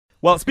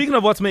Well, speaking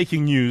of what's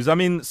making news, I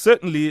mean,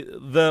 certainly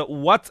the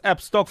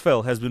WhatsApp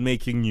stokvel has been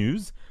making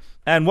news.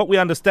 And what we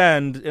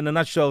understand in a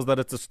nutshell is that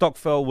it's a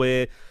stokvel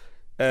where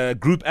a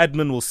group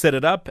admin will set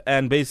it up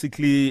and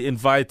basically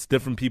invite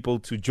different people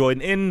to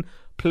join in,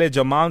 pledge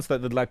amounts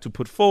that they'd like to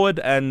put forward,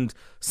 and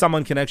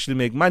someone can actually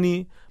make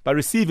money by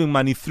receiving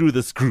money through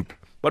this group.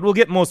 But we'll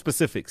get more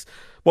specifics.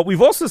 What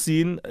we've also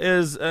seen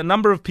is a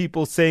number of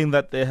people saying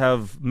that they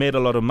have made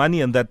a lot of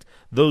money and that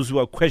those who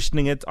are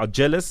questioning it are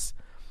jealous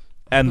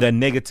and they're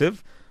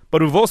negative.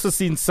 But we've also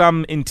seen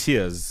some in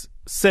tears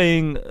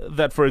saying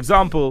that, for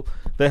example,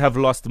 they have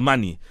lost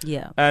money.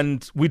 Yeah.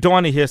 And we don't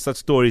want to hear such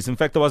stories. In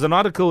fact, there was an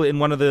article in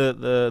one of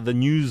the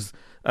news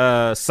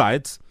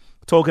sites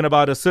talking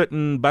about a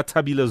certain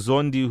Batabile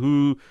Zondi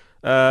who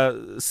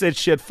said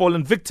she had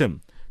fallen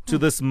victim to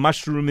this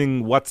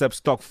mushrooming WhatsApp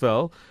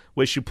stokvel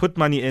where she put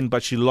money in,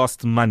 but she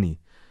lost money.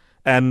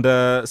 And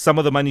some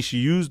of the money she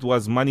used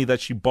was money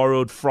that she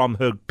borrowed from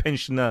her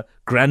pensioner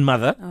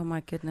grandmother. Oh, my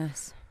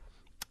goodness.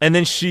 And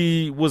then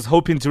she was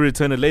hoping to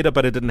return it later,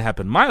 but it didn't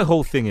happen. My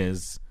whole thing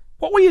is,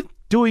 what were you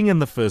doing in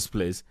the first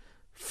place?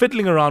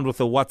 Fiddling around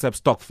with a WhatsApp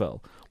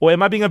stokvel? Or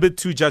am I being a bit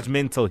too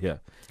judgmental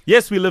here?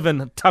 Yes, we live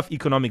in tough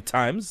economic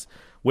times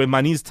where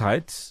money is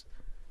tight,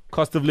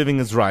 cost of living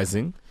is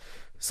rising.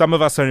 Some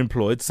of us are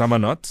employed, some are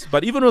not.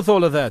 But even with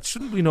all of that,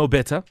 shouldn't we know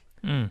better?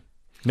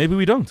 Maybe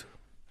we don't.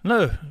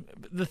 No,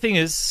 the thing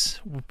is,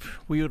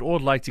 we would all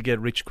like to get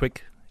rich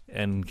quick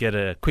and get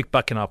a quick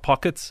buck in our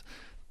pockets.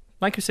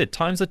 Like you said,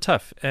 times are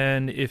tough,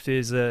 and if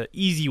there's an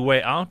easy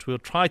way out, we'll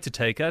try to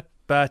take it,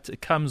 but it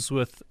comes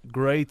with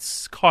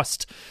great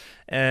cost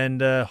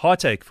and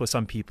heartache for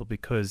some people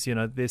because, you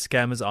know, there's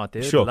scammers out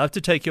there. Sure. They love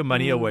to take your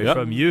money away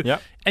from you,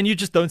 and you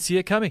just don't see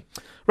it coming.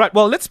 Right,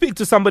 well, let's speak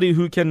to somebody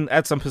who can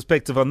add some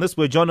perspective on this.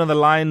 We're joined on the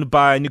line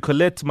by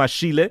Nicollete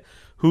Mashile,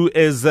 who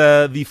is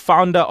the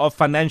founder of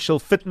Financial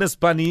Fitness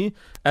Bunny,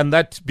 and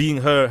that being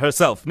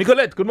herself.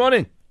 Nicollete, good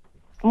morning.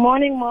 Good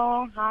morning,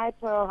 Mo. Hi,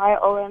 Pearl. Hi,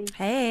 Owen.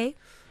 Hey.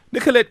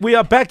 Nicollete, we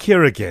are back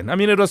here again. I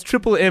mean, it was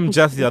Triple M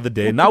just the other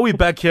day. Now we're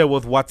back here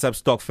with WhatsApp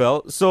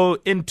stokvel. So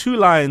in 2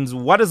 lines,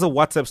 what is a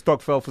WhatsApp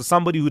stokvel for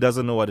somebody who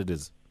doesn't know what it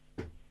is?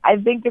 I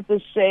think it's a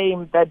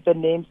shame that the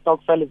name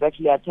stokvel is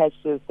actually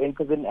attached to this thing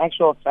because in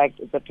actual fact,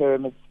 it's a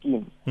pyramid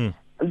scheme.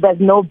 There's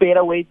no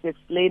better way to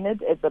explain it.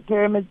 It's a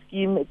pyramid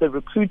scheme. It's a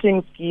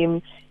recruiting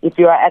scheme. If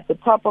you are at the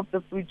top of the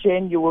food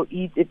chain, you will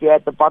eat. If you're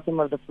at the bottom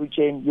of the food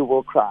chain, you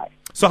will cry.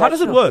 So how does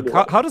it work?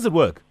 How does it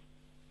work?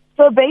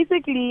 So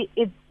basically,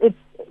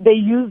 they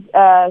use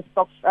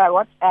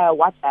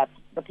WhatsApp,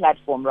 the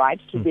platform, right,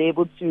 to be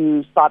able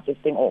to start this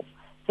thing off.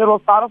 So it'll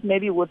start off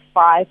maybe with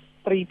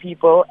 3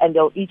 people, and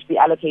they'll each be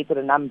allocated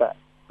a number.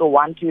 So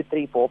 1, 2,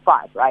 3, 4,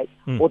 5, right?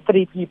 Or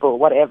 3 people,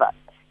 whatever.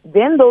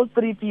 Then those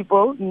 3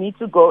 people need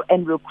to go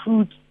and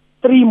recruit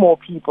 3 more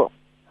people.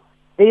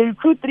 They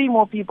recruit 3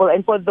 more people,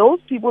 and for those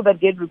people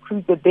that get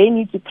recruited, they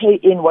need to pay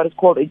in what is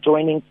called a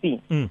joining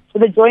fee. So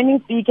the joining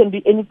fee can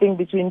be anything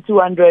between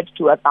 200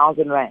 to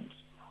 1,000 rand.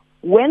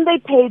 When they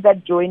pay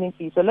that joining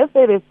fee, so let's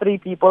say there's 3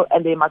 people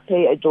and they must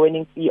pay a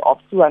joining fee of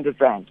 200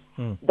 rand.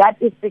 That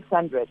is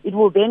 600. It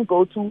will then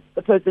go to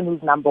the person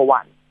who's number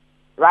 1,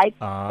 right?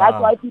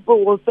 That's why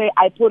people will say,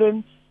 I put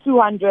in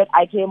 200,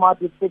 I came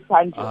out with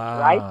 600,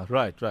 right?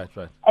 Right.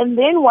 And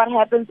then what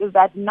happens is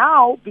that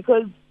now,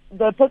 because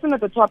the person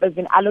at the top has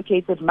been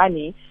allocated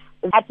money,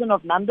 a pattern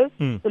of numbers.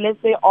 So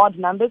let's say odd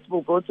numbers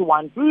will go to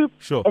one group,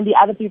 and the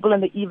other people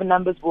in the even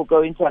numbers will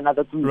go into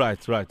another group.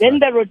 Right. Then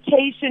the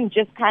rotation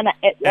just kind of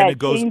and it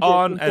goes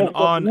on and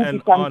on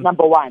and on.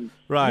 Number 1.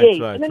 Right.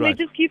 And then they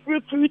just keep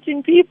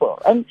recruiting people.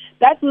 And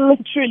that's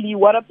literally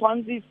what a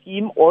Ponzi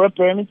scheme or a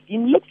pyramid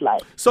scheme looks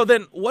like. So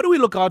then what do we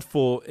look out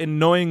for in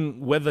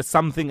knowing whether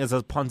something is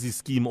a Ponzi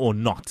scheme or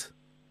not?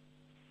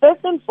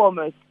 First and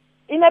foremost,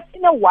 in a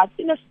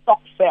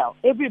stokvel,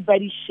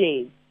 everybody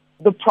shares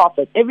the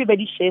profit.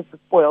 Everybody shares the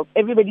spoils.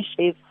 Everybody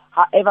shares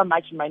however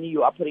much money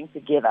you are putting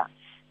together.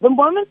 The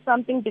moment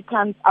something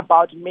becomes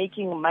about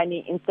making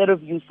money instead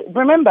of you,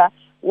 remember,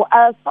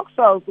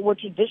 stokvels were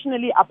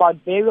traditionally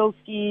about burial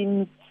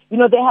schemes. You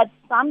know, they had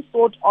some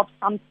sort of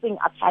something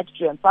attached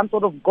to them, some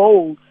sort of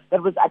goal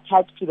that was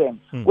attached to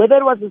them. Whether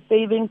it was a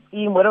saving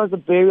scheme, whether it was a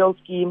burial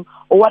scheme,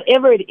 or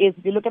whatever it is,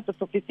 if you look at the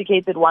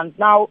sophisticated ones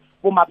now,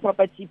 for my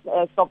property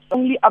stocks,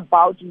 only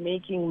about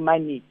making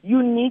money.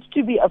 You need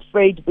to be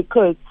afraid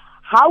because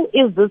how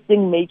is this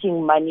thing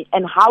making money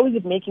and how is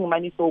it making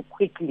money so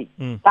quickly?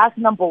 That's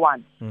number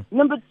 1.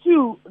 Number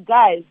 2,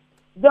 guys,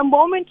 the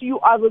moment you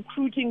are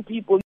recruiting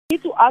people, you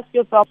need to ask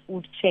yourself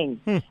food chain.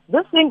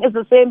 This thing is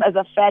the same as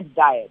a fad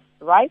diet,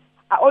 right?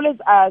 I always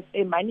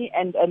say money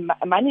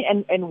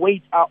and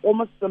weight are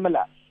almost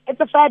similar. It's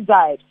a fad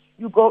diet.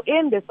 You go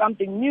in, there's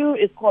something new,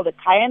 it's called a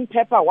cayenne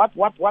pepper, what?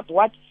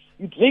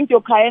 You drink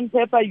your cayenne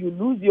pepper, you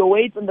lose your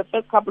weight in the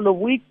first couple of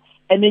weeks,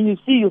 and then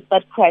you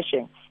start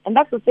crashing. And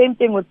that's the same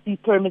thing with these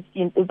pyramid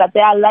schemes, is that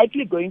they are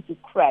likely going to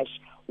crash.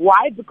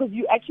 Why? Because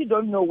you actually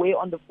don't know where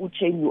on the food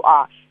chain you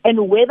are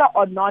and whether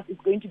or not it's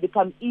going to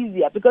become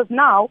easier. Because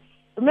now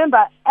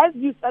remember, as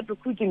you start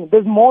recruiting,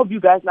 there's more of you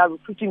guys now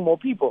recruiting more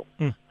people.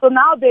 So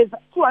now there's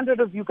 200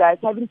 of you guys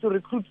having to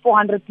recruit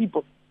 400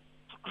 people.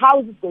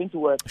 How is it going to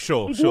work?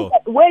 Sure.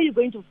 Where are you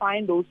going to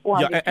find those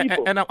 400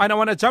 people? And I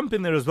want to jump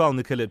in there as well,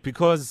 Nicollete,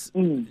 because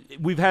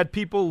we've had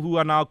people who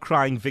are now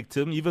crying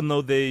victim, even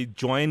though they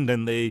joined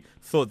and they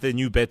thought they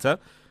knew better.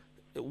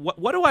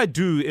 What do I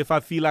do if I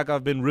feel like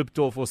I've been ripped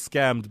off or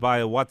scammed by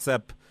a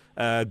WhatsApp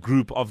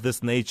group of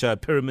this nature,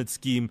 pyramid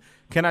scheme?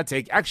 Can I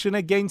take action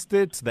against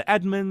it? The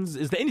admins?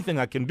 Is there anything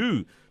I can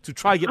do to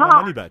try get my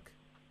money back?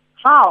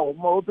 How,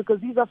 Mo? Because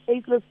these are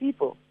faceless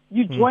people.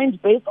 You joined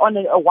based on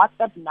a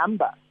WhatsApp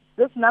number.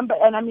 This number,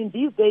 and I mean,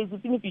 these days,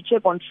 even if you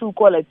check on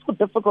Truecaller, it's so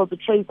difficult to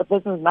trace the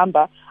person's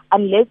number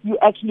unless you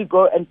actually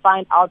go and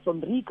find out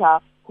from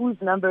Rika whose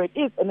number it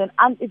is. And then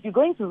if you're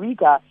going to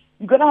Rika,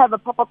 you're going to have a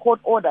proper court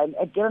order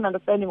and get an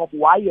understanding of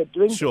why you're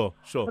doing Sure.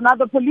 So now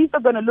the police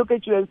are going to look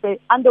at you and say,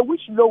 under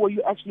which law were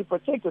you actually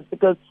protected?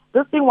 Because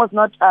this thing was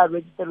not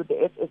registered with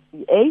the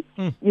FSCA.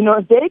 You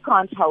know, they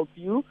can't help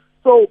you.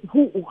 So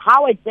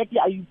how exactly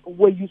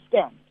were you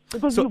scammed?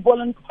 Because you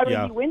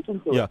voluntarily went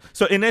into it.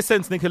 So in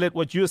essence, Nicollete,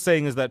 what you're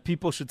saying is that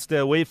people should stay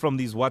away from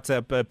these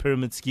WhatsApp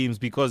pyramid schemes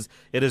because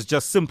it is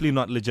just simply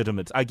not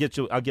legitimate. I get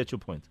your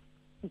point.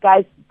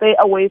 Guys, stay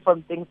away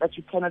from things that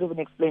you cannot even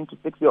explain to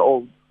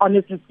 6-year-olds,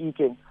 honestly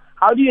speaking.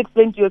 How do you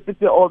explain to your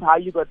 6-year-old how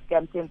you got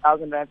scammed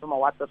 10,000 rand from a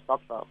WhatsApp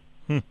stock file?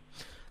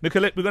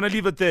 Nicollete, we're going to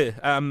leave it there.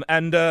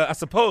 And I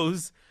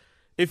suppose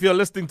if you're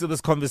listening to this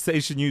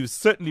conversation, you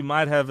certainly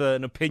might have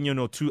an opinion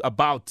or two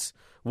about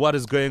what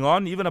is going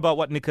on, even about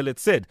what Nicollete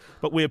said.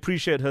 But we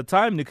appreciate her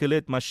time.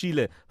 Nicollete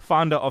Mashile,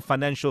 founder of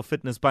Financial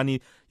Fitness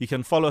Bunny. You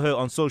can follow her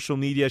on social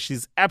media.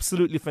 She's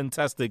absolutely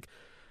fantastic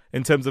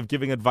in terms of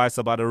giving advice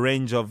about a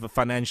range of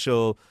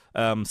financial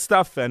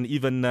stuff and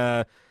even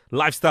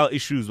lifestyle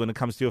issues when it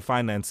comes to your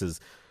finances.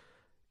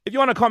 If you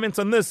want to comment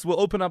on this, we'll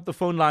open up the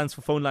phone lines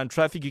for phone line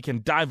traffic. You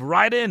can dive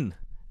right in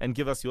and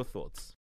give us your thoughts.